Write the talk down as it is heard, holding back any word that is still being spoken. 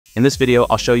In this video,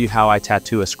 I'll show you how I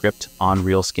tattoo a script on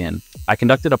real skin. I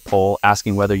conducted a poll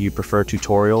asking whether you prefer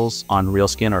tutorials on real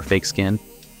skin or fake skin,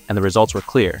 and the results were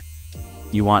clear.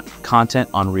 You want content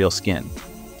on real skin.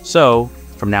 So,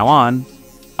 from now on,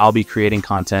 I'll be creating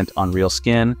content on real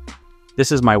skin.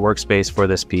 This is my workspace for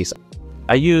this piece.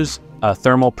 I use a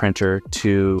thermal printer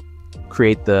to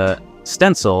create the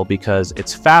stencil because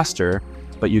it's faster,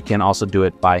 but you can also do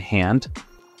it by hand.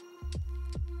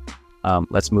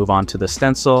 Let's move on to the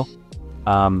stencil.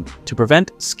 To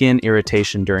prevent skin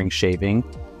irritation during shaving,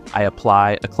 I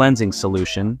apply a cleansing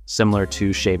solution similar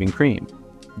to shaving cream.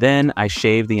 Then I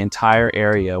shave the entire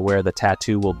area where the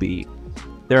tattoo will be.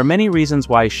 There are many reasons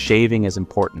why shaving is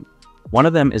important. One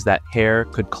of them is that hair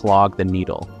could clog the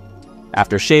needle.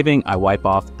 After shaving, I wipe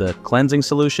off the cleansing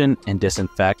solution and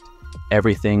disinfect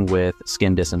everything with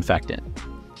skin disinfectant.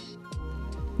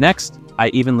 Next, I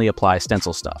evenly apply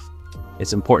Stencil Stuff.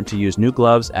 It's important to use new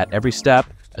gloves at every step,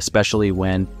 especially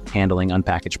when handling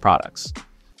unpackaged products.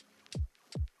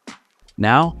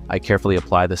 Now, I carefully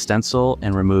apply the stencil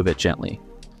and remove it gently.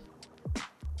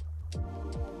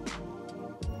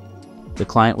 The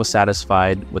client was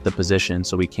satisfied with the position,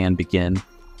 so we can begin.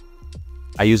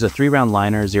 I use a 3-round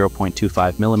liner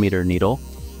 0.25mm needle,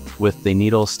 with the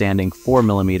needle standing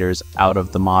 4mm out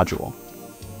of the module.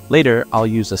 Later, I'll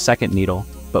use a second needle,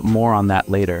 but more on that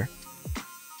later.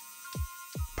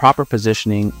 Proper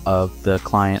positioning of the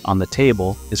client on the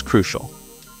table is crucial.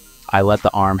 I let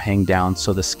the arm hang down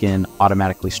so the skin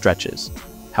automatically stretches.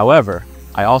 However,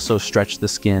 I also stretch the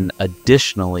skin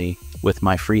additionally with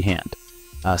my free hand.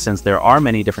 Since there are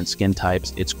many different skin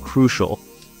types, it's crucial,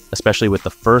 especially with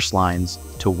the first lines,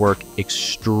 to work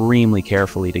extremely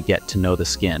carefully to get to know the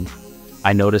skin.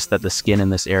 I noticed that the skin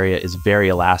in this area is very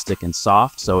elastic and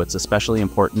soft, so it's especially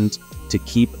important to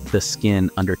keep the skin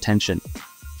under tension.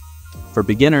 For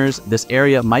beginners, this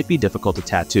area might be difficult to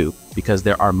tattoo because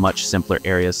there are much simpler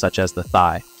areas such as the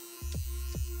thigh.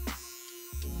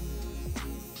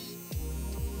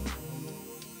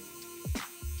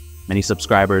 Many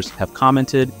subscribers have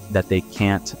commented that they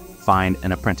can't find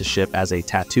an apprenticeship as a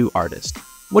tattoo artist.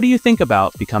 What do you think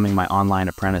about becoming my online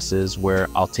apprentices, where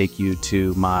I'll take you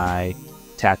to my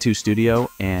tattoo studio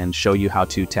and show you how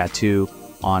to tattoo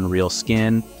on real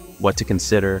skin, what to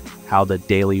consider, how the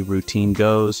daily routine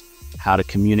goes, how to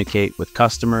communicate with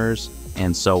customers,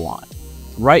 and so on.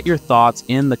 Write your thoughts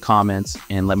in the comments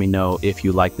and let me know if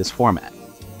you like this format.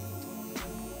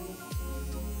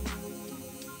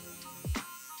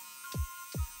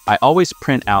 I always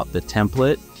print out the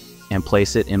template and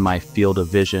place it in my field of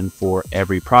vision for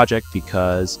every project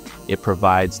because it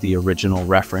provides the original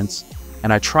reference,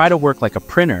 and I try to work like a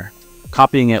printer,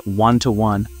 copying it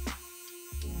one-to-one.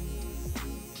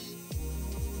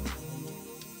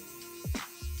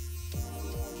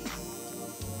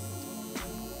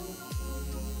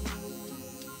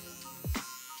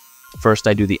 First,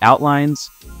 I do the outlines,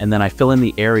 and then I fill in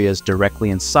the areas directly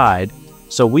inside,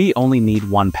 so we only need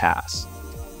one pass.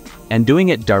 And doing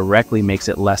it directly makes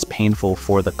it less painful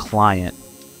for the client.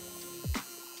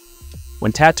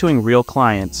 When tattooing real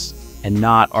clients and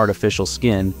not artificial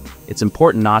skin, it's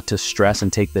important not to stress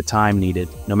and take the time needed,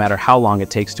 no matter how long it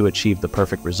takes to achieve the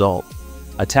perfect result.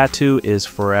 A tattoo is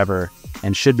forever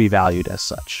and should be valued as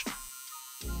such.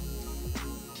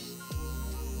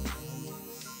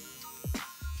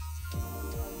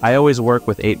 I always work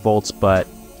with 8 volts, but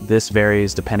this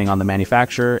varies depending on the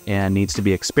manufacturer and needs to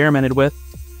be experimented with.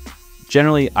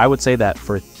 Generally, I would say that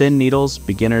for thin needles,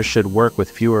 beginners should work with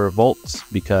fewer volts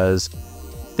because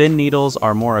thin needles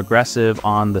are more aggressive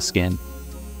on the skin.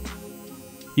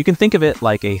 You can think of it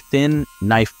like a thin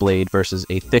knife blade versus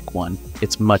a thick one.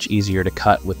 It's much easier to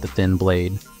cut with the thin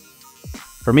blade.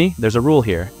 For me, there's a rule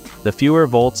here. The fewer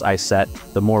volts I set,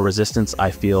 the more resistance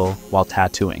I feel while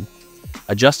tattooing.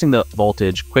 Adjusting the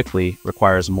voltage quickly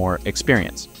requires more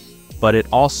experience, but it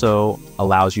also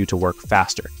allows you to work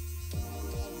faster.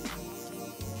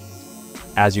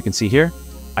 As you can see here,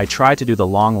 I try to do the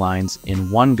long lines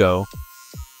in one go,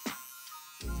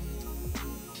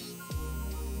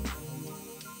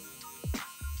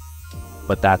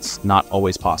 but that's not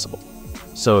always possible.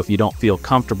 So if you don't feel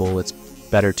comfortable, it's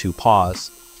better to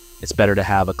pause. It's better to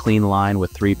have a clean line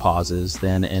with 3 pauses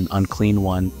than an unclean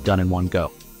one done in one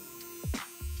go.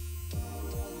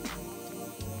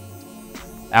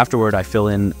 Afterward, I fill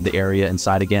in the area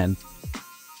inside again.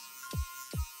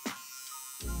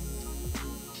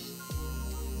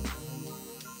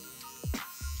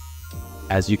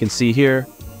 As you can see here,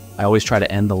 I always try to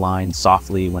end the line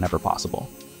softly whenever possible.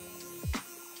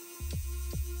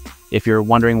 If you're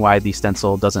wondering why the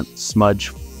stencil doesn't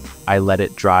smudge, I let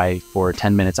it dry for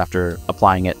 10 minutes after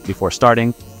applying it before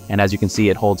starting, and as you can see,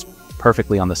 it holds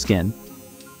perfectly on the skin.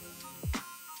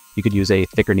 You could use a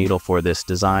thicker needle for this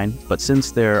design, but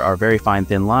since there are very fine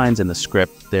thin lines in the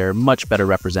script, they're much better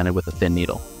represented with a thin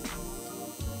needle.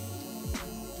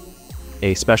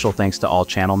 A special thanks to all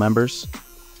channel members.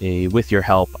 With your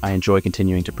help, I enjoy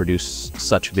continuing to produce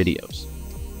such videos.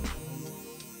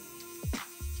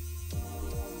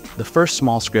 The first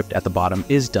small script at the bottom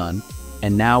is done,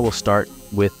 and now we'll start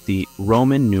with the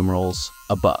Roman numerals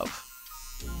above.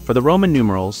 For the Roman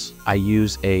numerals, I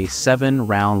use a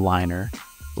 7-round liner,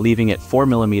 leaving it 4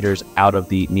 millimeters out of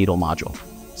the needle module.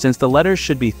 Since the letters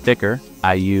should be thicker,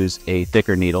 I use a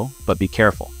thicker needle, but be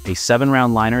careful. A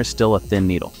 7-round liner is still a thin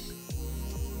needle.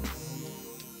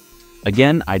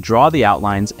 Again, I draw the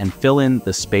outlines and fill in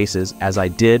the spaces as I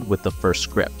did with the first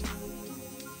script.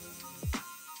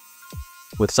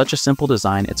 With such a simple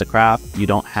design, it's a craft. You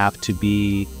don't have to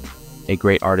be a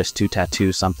great artist to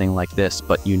tattoo something like this,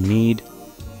 but you need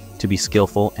to be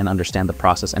skillful and understand the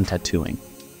process and tattooing.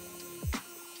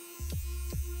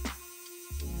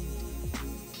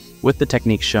 With the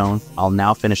technique shown, I'll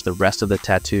now finish the rest of the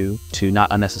tattoo to not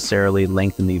unnecessarily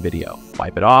lengthen the video.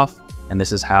 Wipe it off, and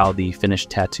this is how the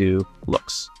finished tattoo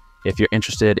looks. If you're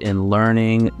interested in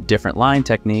learning different line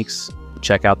techniques,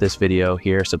 check out this video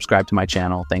here, subscribe to my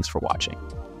channel. Thanks for watching.